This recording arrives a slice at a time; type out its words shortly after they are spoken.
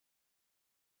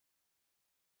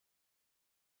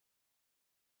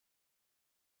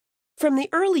From the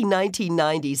early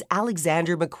 1990s,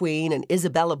 Alexander McQueen and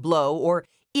Isabella Blow, or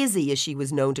Izzy as she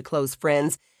was known to close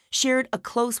friends, shared a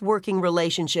close working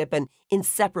relationship and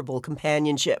inseparable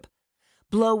companionship.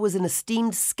 Blow was an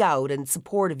esteemed scout and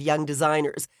support of young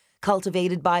designers,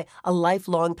 cultivated by a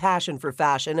lifelong passion for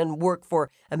fashion and work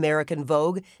for American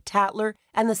Vogue, Tatler,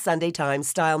 and the Sunday Times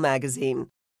style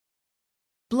magazine.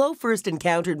 Blow first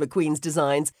encountered McQueen's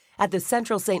designs at the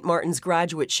Central St. Martin's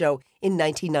Graduate Show in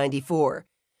 1994.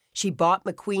 She bought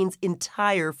McQueen's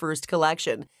entire first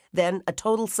collection, then a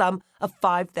total sum of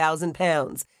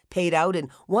 £5,000, paid out in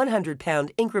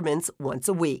 £100 increments once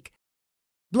a week.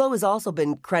 Blow has also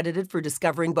been credited for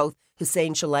discovering both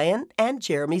Hussein Chalayan and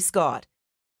Jeremy Scott.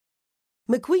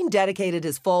 McQueen dedicated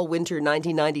his fall-winter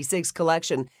 1996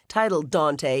 collection, titled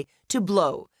Dante, to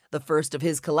Blow, the first of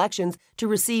his collections to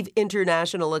receive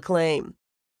international acclaim.